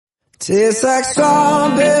Tastes like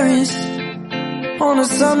strawberries on a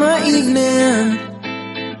summer evening,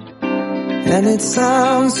 and it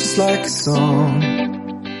sounds just like a song.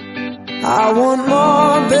 I want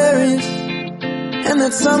more berries and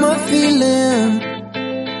that summer feeling.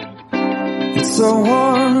 It's so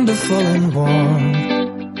wonderful and warm.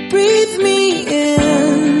 Breathe me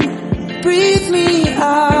in, breathe me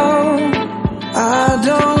out. I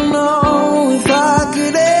don't know if I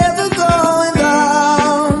could ever go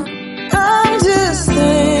without. I'm just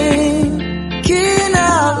thinking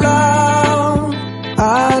out loud.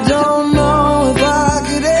 I don't know if I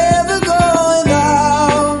could ever go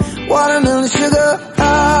without watermelon sugar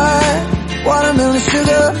high, watermelon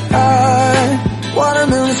sugar high,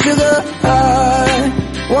 watermelon sugar high,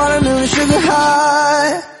 watermelon sugar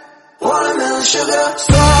high, watermelon sugar.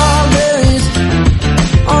 Strawberries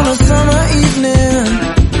on a summer evening,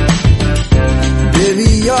 baby,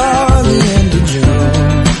 you're the end of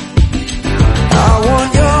June. I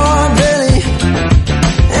want your belly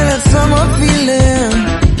and that summer feeling,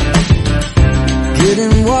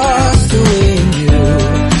 getting washed away in you.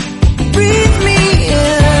 Breathe me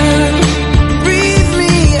in, breathe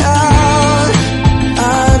me out. I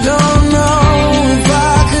don't know if I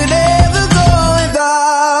could ever go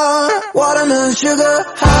without watermelon sugar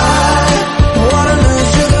high, watermelon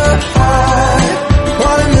sugar high,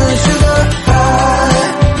 watermelon sugar high,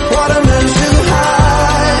 watermelon sugar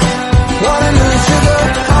high, watermelon sugar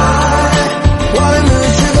high,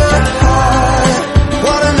 watermelon sugar high,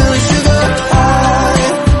 watermelon sugar high,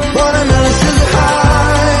 watermelon sugar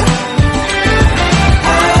high. I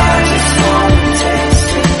just wanna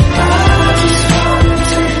taste it, I just wanna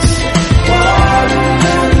taste it,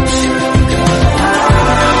 watermelon sugar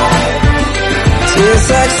high. Tastes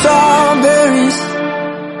like strawberries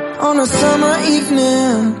on a summer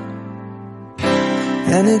evening,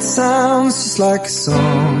 and it sounds just like a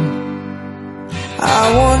song. I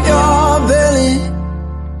want your belly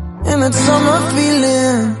and that summer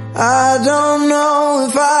feeling. I don't know